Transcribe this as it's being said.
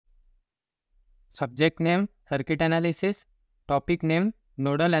Subject name, circuit analysis. Topic name,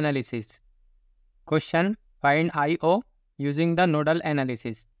 nodal analysis. Question, find I/O using the nodal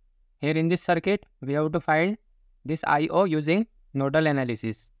analysis. Here in this circuit, we have to find this I/O using nodal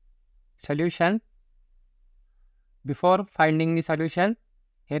analysis. Solution. Before finding the solution,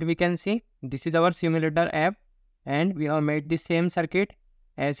 here we can see this is our simulator app and we have made the same circuit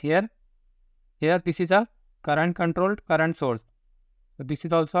as here. Here this is a current controlled current source. So this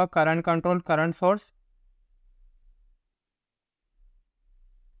is also a current controlled current source.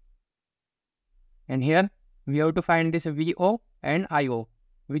 And here we have to find this VO and IO.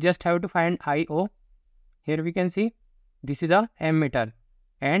 We just have to find IO. Here we can see this is a ammeter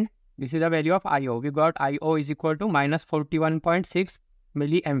and this is the value of IO. We got IO is equal to minus 41.6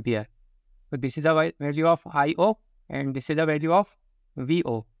 milliampere. So this is the value of IO and this is the value of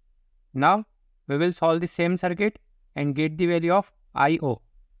VO. Now we will solve the same circuit and get the value of IO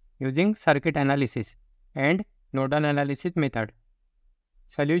using circuit analysis and nodal analysis method.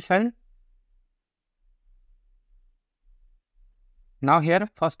 Solution. Now here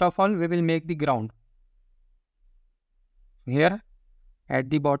first of all we will make the ground. Here at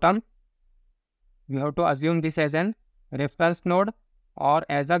the bottom we have to assume this as an reference node or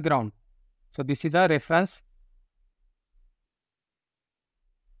as a ground. So this is a reference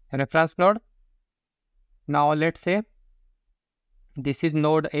node. Now let's say this is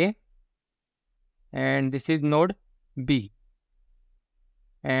node A and this is node B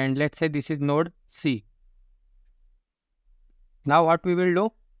and let's say this is node C. Now what we will do?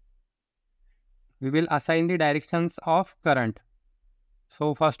 We will assign the directions of current.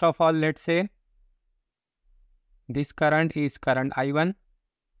 So first of all, let's say this current is current I1.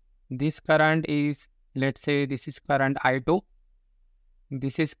 This current is, let's say this is current I2.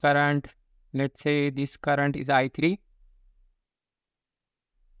 This is current, let's say this current is I3.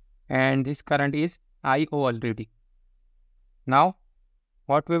 And this current is IO already. Now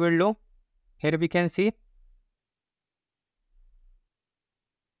what we will do? Here we can see.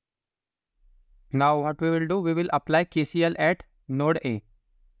 Now what we will do? We will apply KCL at node A.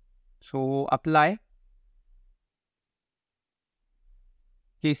 So apply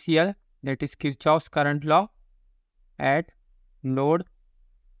KCL, that is Kirchhoff's current law, at node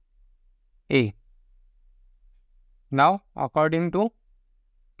A. Now according to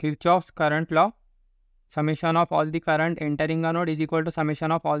Kirchhoff's current law, summation of all the current entering a node is equal to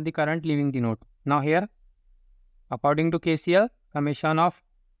summation of all the current leaving the node. Now here according to KCL, summation of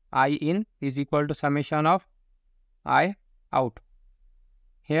I in is equal to summation of I out.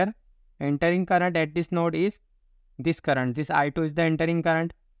 Here entering current at this node is this current. This I2 is the entering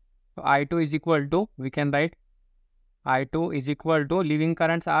current. So I2 is equal to, we can write I2 is equal to, leaving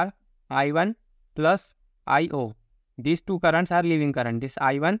currents are I1 plus IO. These two currents are leaving current. This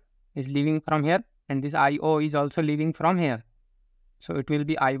I1 is leaving from here and this IO is also leaving from here. So it will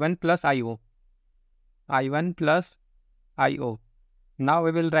be I1 plus IO. I1 plus IO. Now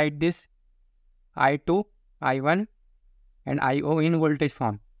we will write this I2, I1 and IO in voltage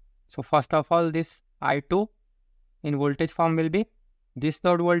form. So first of all, this I2 in voltage form will be this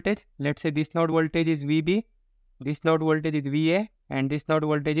node voltage. Let's say this node voltage is VB, this node voltage is VA and this node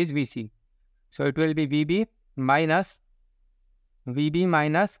voltage is VC. So it will be VB minus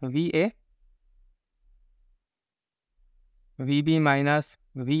VA, VB minus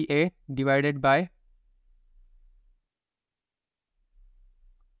VA divided by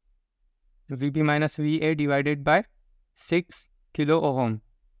VB minus VA divided by 6 kilo ohm.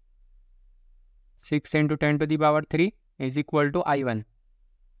 6 into 10 to the power 3 is equal to I1.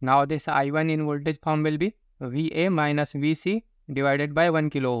 Now this I1 in voltage form will be VA minus VC divided by 1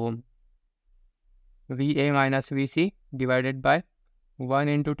 kilo ohm. VA minus VC divided by 1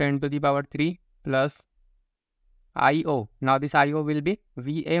 into 10 to the power 3 plus IO. Now this IO will be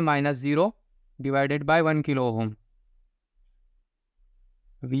VA minus 0 divided by 1 kilo ohm.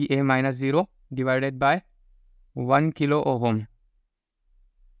 VA minus 0 divided by 1 kilo ohm.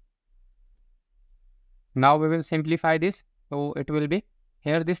 Now we will simplify this. So it will be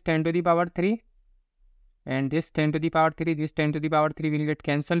here this 10 to the power 3 and this 10 to the power 3, this 10 to the power 3 will get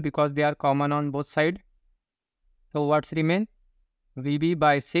cancelled because they are common on both sides. So what's remain? VB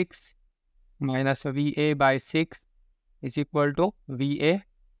by 6 minus VA by 6 is equal to VA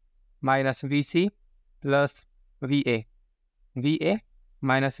minus VC plus VA. VA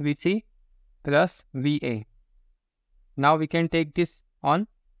minus VC plus VA. Now we can take this on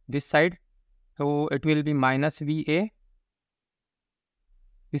this side. So it will be minus VA.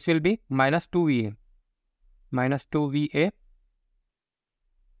 This will be minus 2VA. Minus 2VA.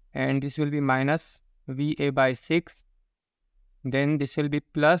 And this will be minus VA by 6. Then this will be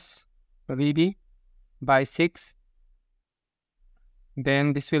plus VB by 6.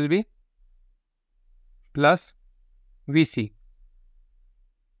 Then this will be plus VC.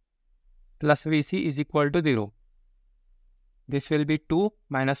 Plus VC is equal to 0. This will be 2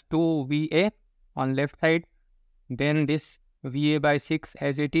 minus 2 VA on left side. Then this VA by 6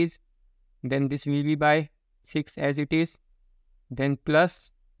 as it is. Then this VB by 6 as it is. Then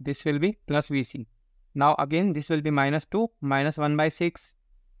plus this will be plus VC. Now again this will be minus 2 minus 1 by 6.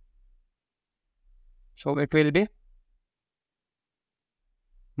 So it will be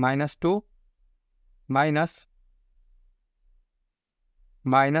minus 2 minus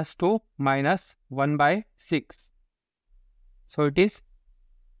 2 minus 1 by 6. So it is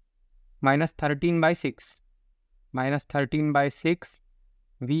minus 13 by 6. Minus 13 by 6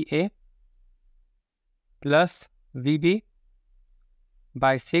 VA plus VB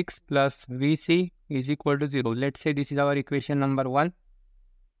by 6 plus VC is equal to 0. Let's say this is our equation number 1.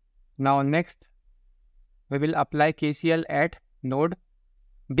 Now next we will apply KCL at node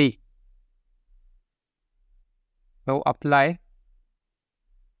B. So apply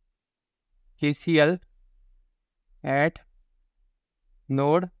KCL at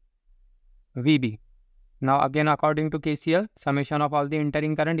node VB. Now again, according to KCL, summation of all the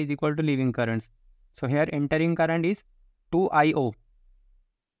entering current is equal to leaving currents. So here entering current is 2IO.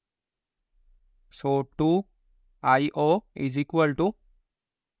 So 2IO is equal to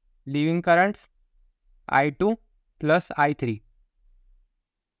leaving currents I2 plus I3.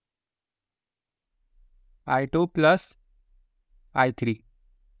 I2 plus I3.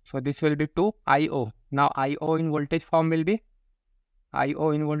 So this will be 2IO. Now IO in voltage form will be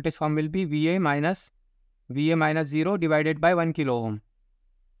VA minus 0 divided by 1 kilo ohm.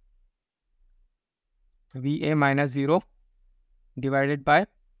 VA minus 0 divided by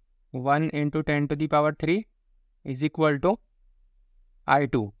 1 into 10 to the power 3 is equal to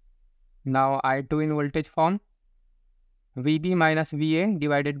I2. Now I2 in voltage form VB minus VA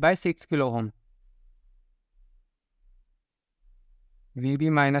divided by 6 kilo ohm. VB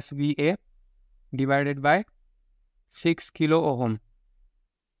minus VA divided by 6 kilo ohm.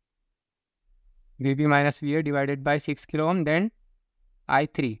 VB minus VA divided by 6 kilo ohm. Then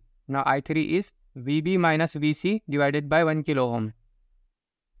I3. Now I3 is VB minus VC divided by 1 kilo ohm.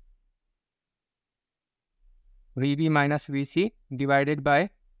 VB minus VC divided by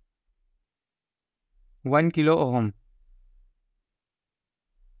 1 kilo ohm.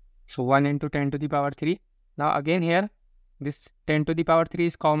 So 1 into 10 to the power 3. Now again here this 10 to the power 3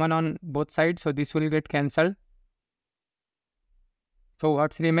 is common on both sides. So this will get cancelled. So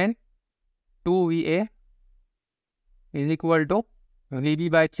what's remain? 2 VA is equal to VB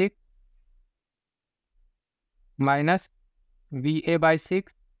by 6 minus VA by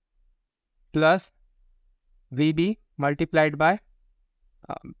 6 plus VB multiplied by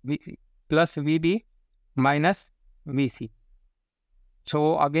plus VB minus VC.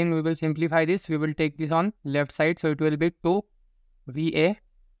 So again we will simplify this. We will take this on left side. So it will be 2 VA.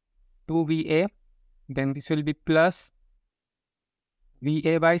 Then this will be plus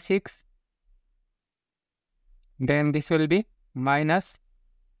VA by 6. Then this will be minus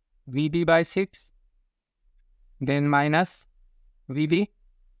VB by 6. Then minus VB.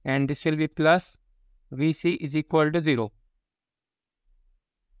 And this will be plus VC is equal to 0.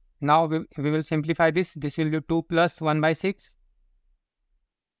 Now we will simplify this. This will be 2 plus 1 by 6.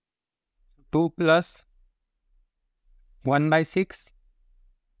 2 plus 1 by 6.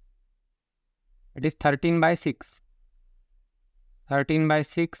 It is 13 by 6. 13 by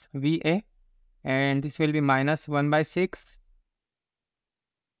 6 VA. And this will be minus 1 by 6.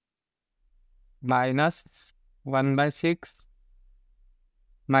 Minus 1 by 6.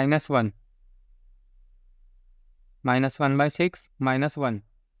 Minus 1. Minus 1 by 6. Minus 1.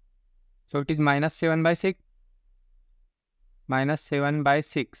 So it is minus 7 by 6. Minus 7 by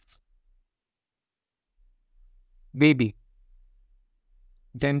 6. VB.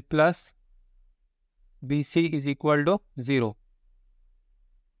 Then plus VC is equal to 0.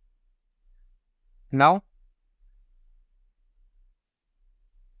 Now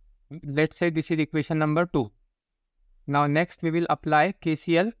let's say this is equation number 2. Now next we will apply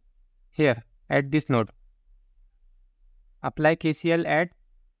KCL here at this node. Apply KCL at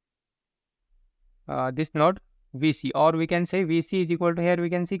this node VC, or we can say VC is equal to, here we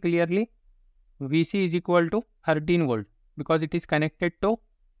can see clearly VC is equal to 13 volt because it is connected to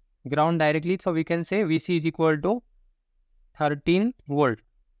ground directly. So we can say VC is equal to 13 volt.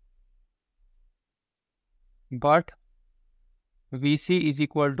 But VC is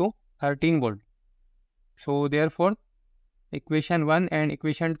equal to 13 volt. So therefore equation 1 and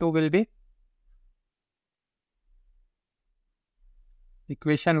equation 2 will be,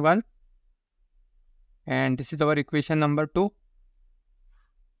 equation 1 and this is our equation number 2.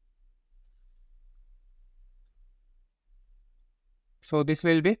 So this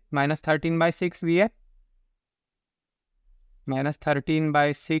will be minus 13 by 6 VA, minus 13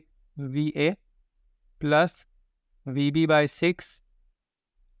 by 6 VA plus VB by 6.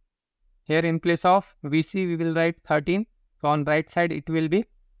 Here in place of VC we will write 13. So on right side it will be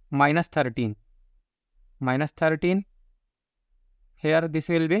minus 13. Minus 13. Here this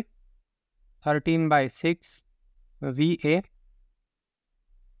will be 13 by 6 VA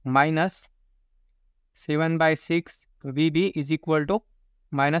minus 7 by 6 VB is equal to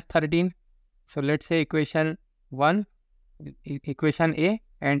minus 13. So let's say equation 1, equation A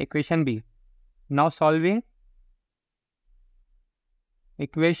and equation B. Now solving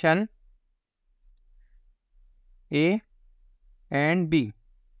equation A and B.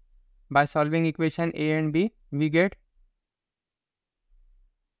 By solving equation A and B, we get,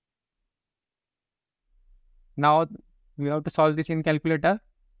 now we have to solve this in calculator.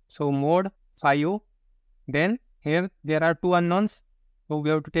 So mod 5, then here there are two unknowns, so we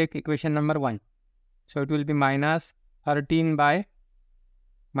have to take equation number 1. So it will be minus 13 by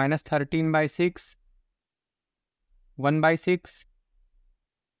 6, 1 by 6,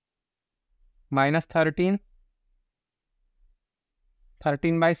 minus 13,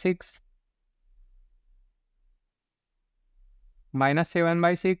 13 by 6, minus 7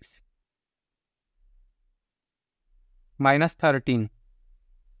 by 6, minus 13.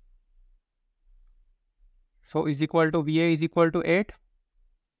 So is equal to VA is equal to 8,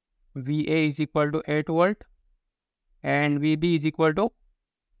 VA is equal to 8 volt and VB is equal to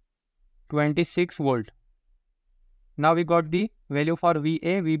 26 volt. Now we got the value for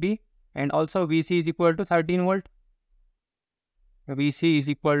VA, VB and also VC is equal to 13 volt. VC is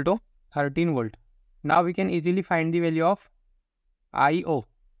equal to 13 volt. Now we can easily find the value of IO.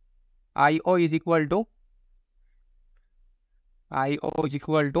 IO is equal to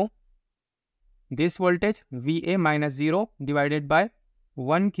this voltage VA minus 0 divided by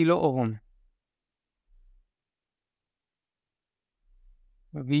 1 kilo ohm.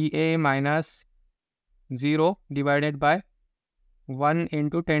 VA minus 0 divided by 1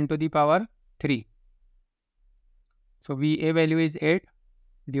 into 10 to the power 3. So VA value is 8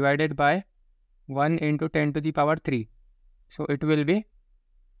 divided by 1 into 10 to the power 3. So it will be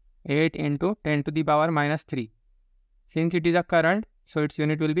 8 into 10 to the power minus 3. Since it is a current, so its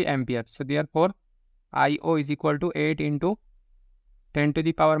unit will be ampere. So therefore, IO is equal to 8 into 10 to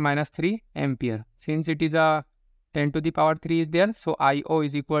the power minus 3 ampere. Since it is a 10 to the power 3 is there, so IO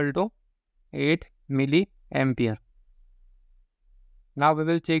is equal to 8 milliampere. Now we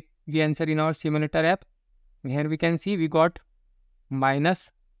will check the answer in our simulator app. Here we can see we got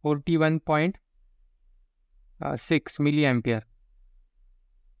minus 41.6 milliampere.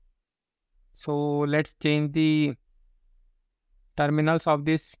 So let's change the terminals of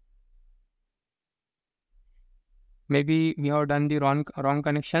this. Maybe we have done the wrong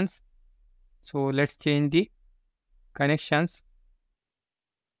connections. So let's change the connections.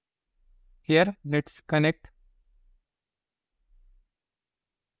 Here let's connect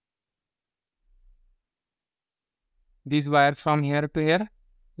these wires from here to here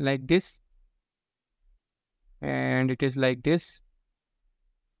like this, and it is like this.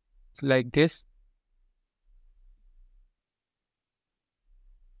 It's like this.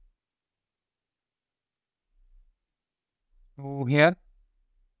 So here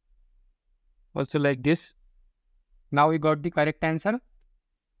also like this. Now we got the correct answer.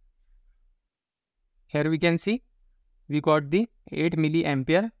 Here we can see we got the 8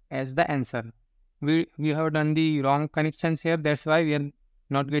 milliampere as the answer. We have done the wrong connections here, that's why we are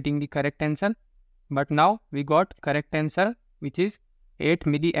not getting the correct answer. But now we got correct answer, which is 8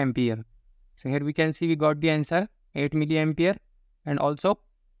 milliampere. So here we can see we got the answer 8 milliampere, and also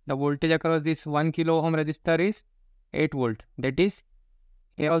the voltage across this 1 kilo ohm resistor is 8 volt. That is,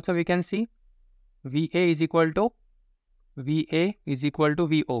 here also we can see VA is equal to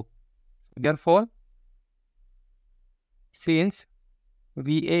VO. Therefore, since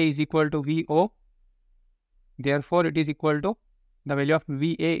VA is equal to VO, therefore it is equal to, the value of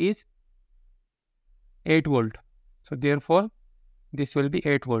VA is 8 volt. So therefore this will be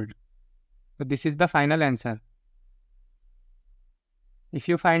 8 volt. So this is the final answer. If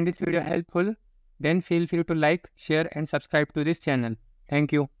you find this video helpful, then feel free to like, share and subscribe to this channel.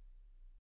 Thank you.